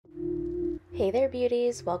Hey there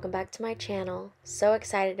beauties, welcome back to my channel. So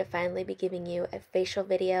excited to finally be giving you a facial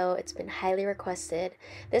video. It's been highly requested.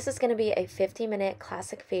 This is going to be a 50-minute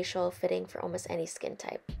classic facial fitting for almost any skin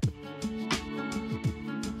type.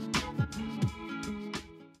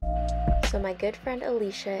 So my good friend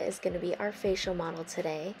Alicia is going to be our facial model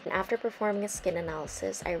today, and after performing a skin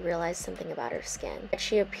analysis, I realized something about her skin.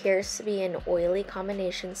 She appears to be an oily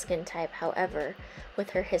combination skin type. However,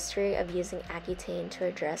 with her history of using Accutane to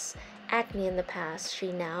address acne in the past,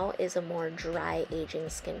 she now is a more dry aging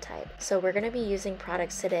skin type. So we're going to be using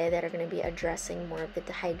products today that are going to be addressing more of the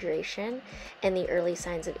dehydration and the early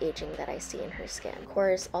signs of aging that I see in her skin. Of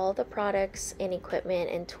course, all the products and equipment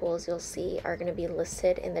and tools you'll see are going to be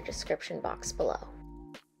listed in the description box below.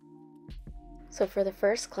 So for the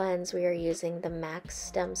first cleanse, we are using the Max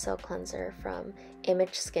Stem Cell Cleanser from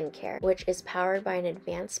Image Skincare, which is powered by an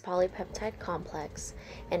advanced polypeptide complex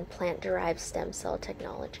and plant-derived stem cell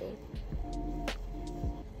technology.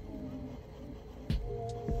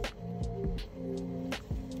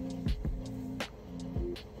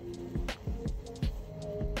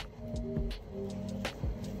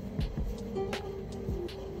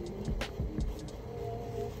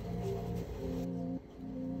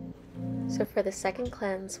 So for the second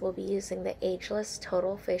cleanse, we'll be using the Ageless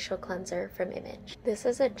Total Facial Cleanser from Image. This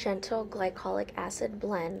is a gentle glycolic acid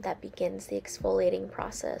blend that begins the exfoliating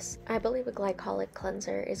process. I believe a glycolic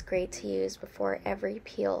cleanser is great to use before every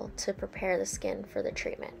peel to prepare the skin for the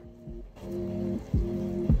treatment.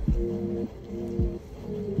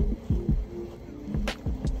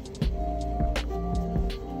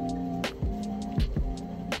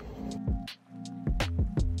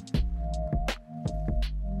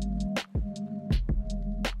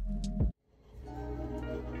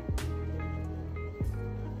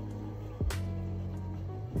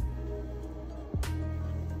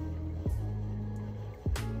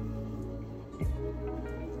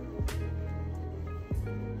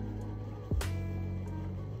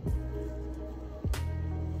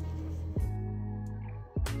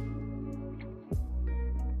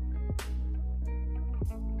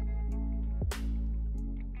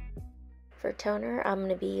 For toner, I'm going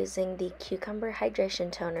to be using the Cucumber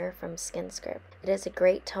Hydration Toner from SkinScript. It is a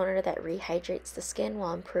great toner that rehydrates the skin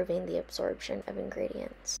while improving the absorption of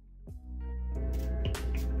ingredients.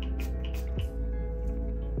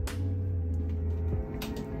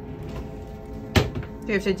 Do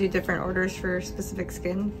you have to do different orders for specific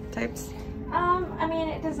skin types? I mean,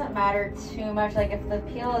 it doesn't matter too much. Like if the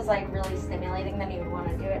peel is like really stimulating, then you would want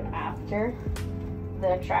to do it after the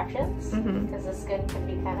extractions, because the skin can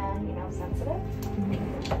be kind of, you know, sensitive.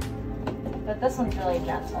 But this one's really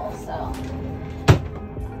gentle, so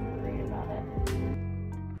I'm not worried about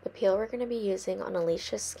it. The peel we're going to be using on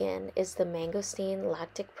Alicia's skin is the Mangosteen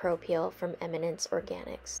Lactic Pro Peel from Eminence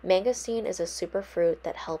Organics. Mangosteen is a superfruit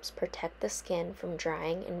that helps protect the skin from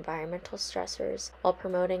drying environmental stressors while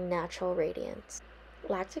promoting natural radiance.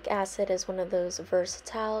 Lactic acid is one of those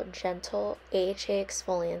versatile, gentle AHA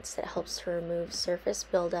exfoliants that helps to remove surface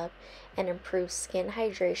buildup and improve skin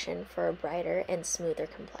hydration for a brighter and smoother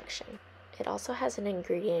complexion. It also has an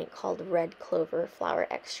ingredient called red clover flower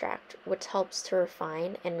extract, which helps to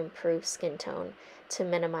refine and improve skin tone to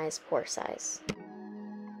minimize pore size.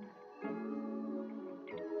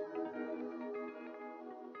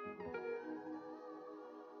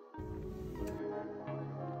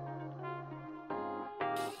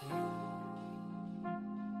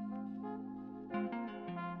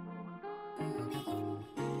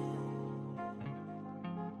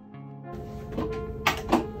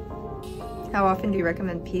 How often do you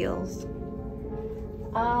recommend peels?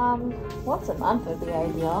 Once a month would be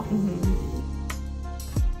ideal.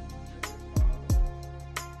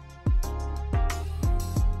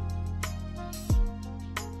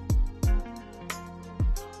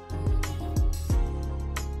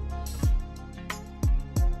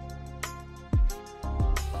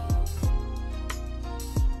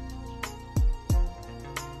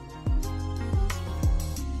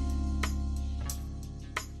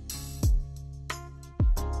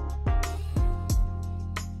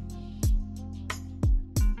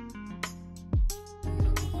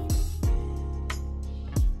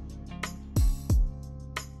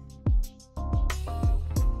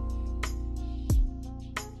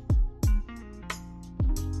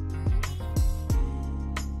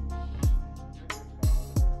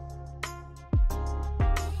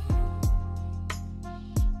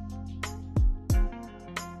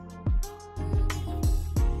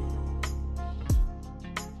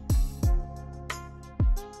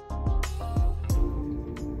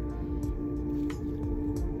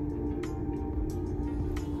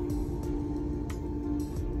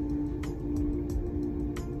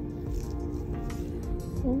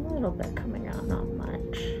 little bit coming out, not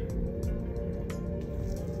much.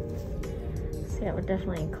 So yeah, I would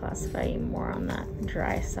definitely classify you more on that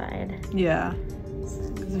dry side. Yeah,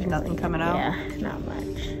 because there's nothing coming out. Yeah, not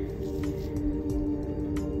much.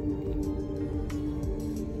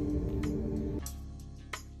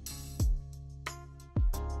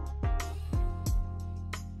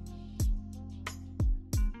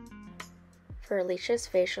 For Alicia's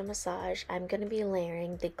facial massage, I'm going to be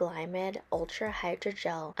layering the Glymed Ultra Hydra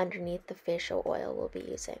Gel underneath the facial oil we'll be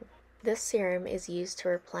using. This serum is used to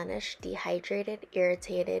replenish dehydrated,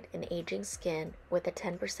 irritated, and aging skin with a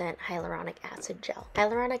 10% hyaluronic acid gel.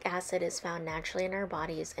 Hyaluronic acid is found naturally in our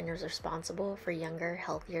bodies and is responsible for younger,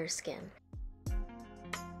 healthier skin.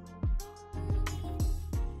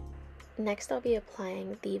 Next, I'll be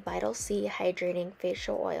applying the Vital C Hydrating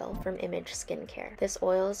Facial Oil from Image Skincare. This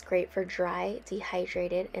oil is great for dry,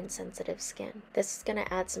 dehydrated, and sensitive skin. This is going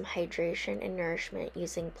to add some hydration and nourishment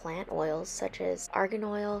using plant oils such as argan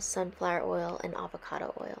oil, sunflower oil, and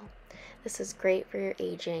avocado oil. This is great for your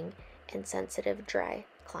aging and sensitive dry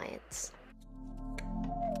clients.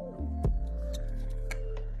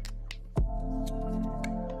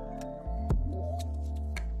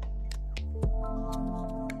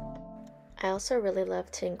 I also really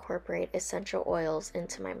love to incorporate essential oils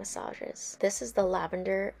into my massages. This is the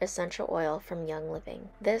Lavender essential oil from Young Living.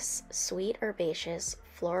 This sweet herbaceous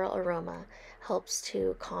floral aroma helps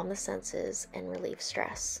to calm the senses and relieve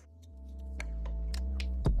stress.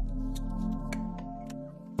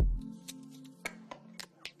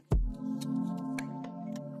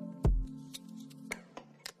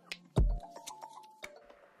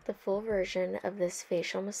 The full version of this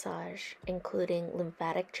facial massage, including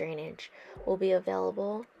lymphatic drainage, will be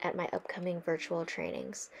available at my upcoming virtual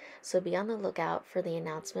trainings, so be on the lookout for the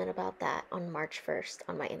announcement about that on March 1st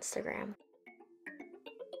on my Instagram.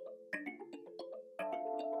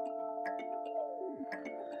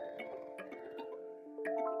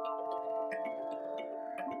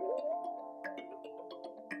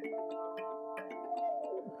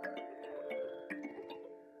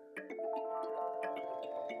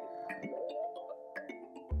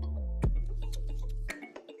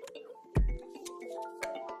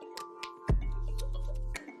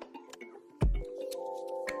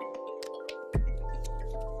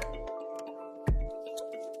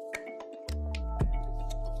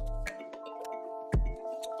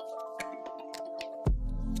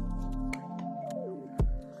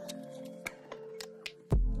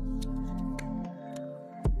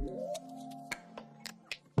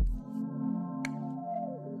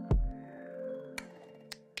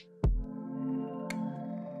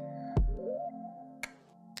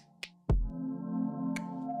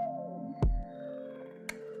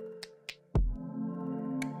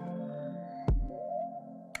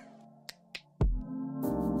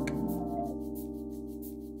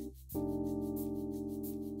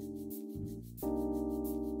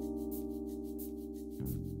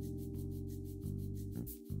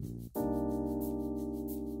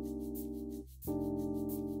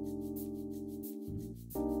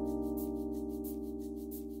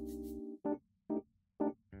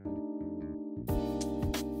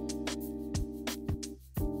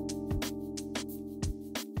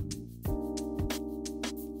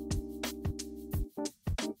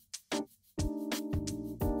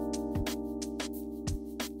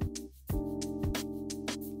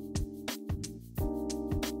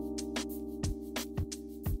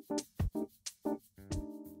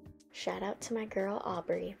 Shout out to my girl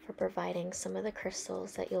Aubrey for providing some of the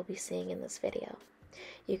crystals that you'll be seeing in this video.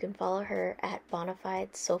 You can follow her at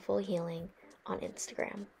Bonafide Soulful Healing on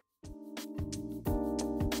Instagram.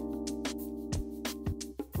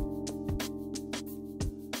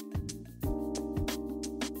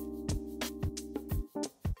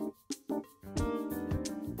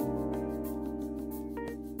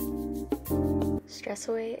 Stress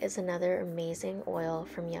Away is another amazing oil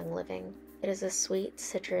from Young Living. It is a sweet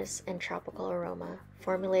citrus and tropical aroma,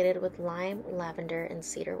 formulated with lime, lavender, and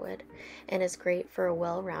cedarwood, and is great for a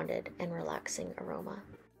well-rounded and relaxing aroma.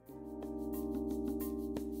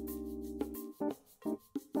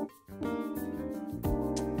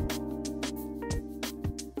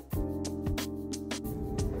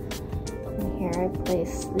 And here I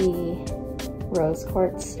place the rose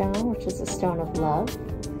quartz stone, which is a stone of love.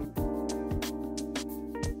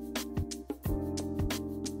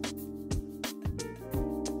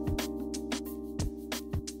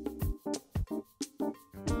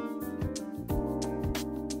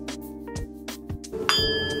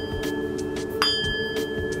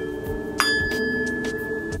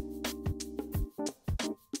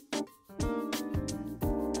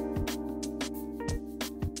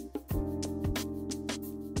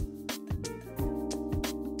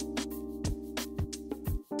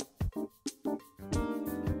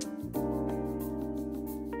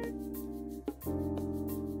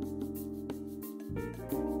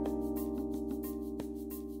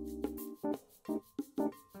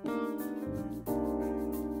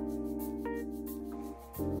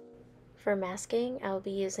 For masking, I'll be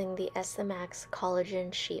using the Esthemax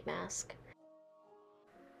Collagen Sheet Mask.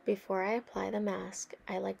 Before I apply the mask,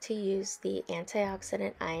 I like to use the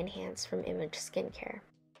Antioxidant I-Enhance from Image Skincare.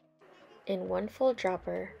 In one full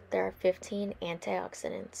dropper, there are 15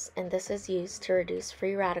 antioxidants, and this is used to reduce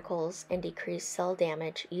free radicals and decrease cell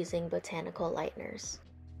damage using botanical lighteners.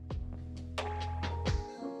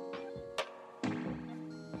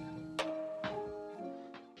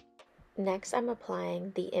 Next, I'm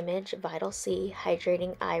applying the Image Vital C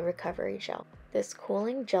Hydrating Eye Recovery Gel. This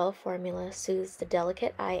cooling gel formula soothes the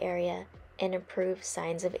delicate eye area and improves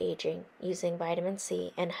signs of aging using vitamin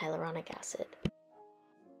C and hyaluronic acid.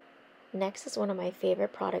 Next is one of my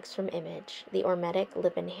favorite products from Image, the Ormedic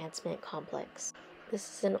Lip Enhancement Complex.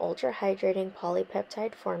 This is an ultra hydrating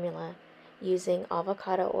polypeptide formula using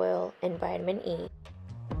avocado oil and vitamin E.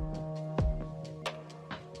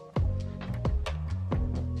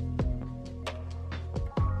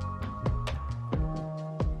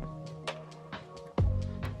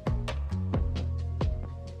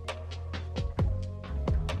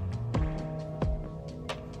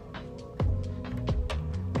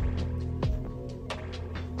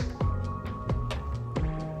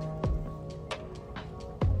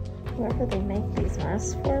 Whoever they make these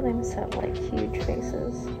masks for, they must have like huge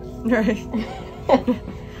faces. Right.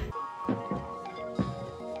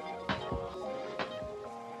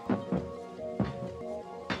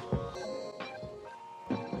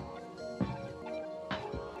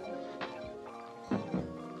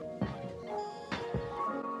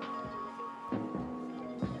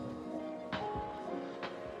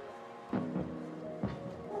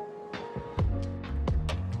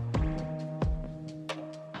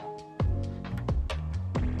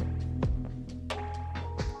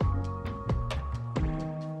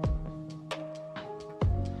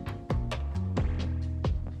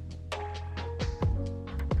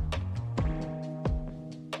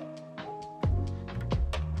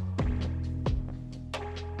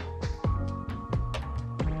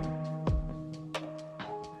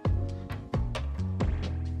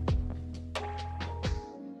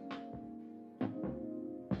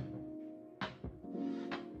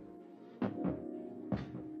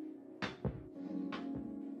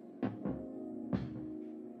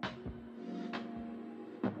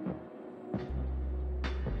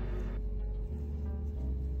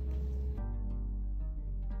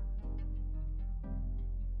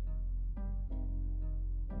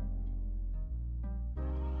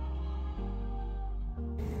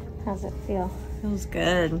 How's it feel? Feels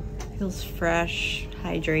good. Feels fresh,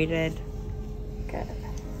 hydrated. Good.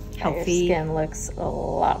 Healthy. Your skin looks a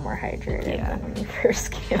lot more hydrated than when you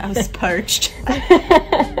first came in. I was parched. Okay,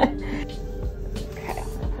 I'm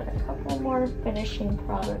gonna put a couple more finishing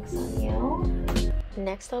products on you.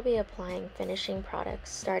 Next, I'll be applying finishing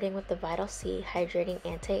products, starting with the Vital C Hydrating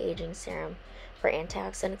Anti-Aging Serum for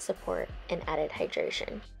antioxidant support and added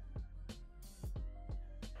hydration.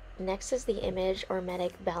 Next is the Image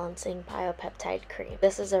Ormedic Balancing Biopeptide Cream.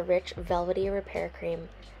 This is a rich, velvety repair cream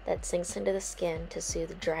that sinks into the skin to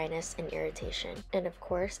soothe dryness and irritation. And of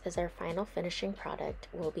course, as our final finishing product,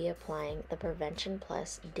 we'll be applying the Prevention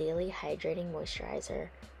Plus Daily Hydrating Moisturizer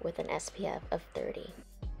with an SPF of 30.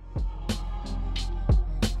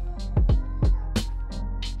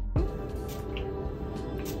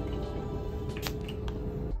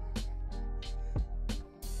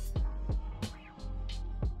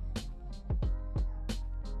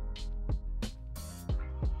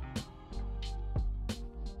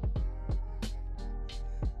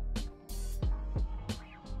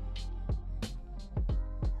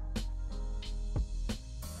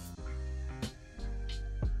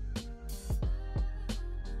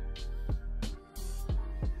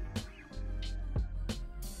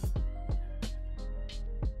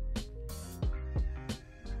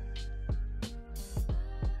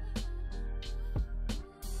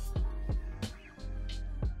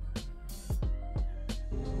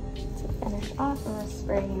 Finish off, I'm going to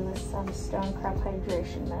spray you with some Stone Crop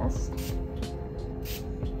Hydration Mist.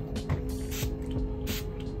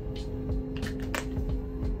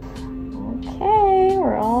 Okay,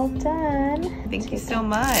 we're all done. Thank you so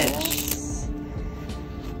much.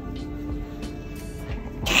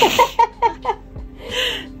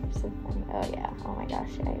 So funny. Oh yeah, oh my gosh,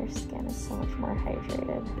 yeah, your skin is so much more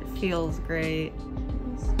hydrated. It feels great.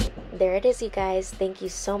 There it is, you guys. Thank you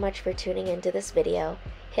so much for tuning into this video.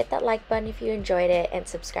 Hit that like button if you enjoyed it and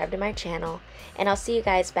subscribe to my channel. And I'll see you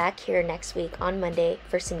guys back here next week on Monday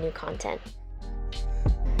for some new content.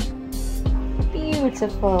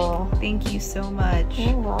 Beautiful. Thank you so much.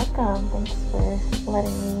 You're welcome. Thanks for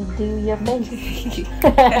letting me do your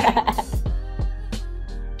thing.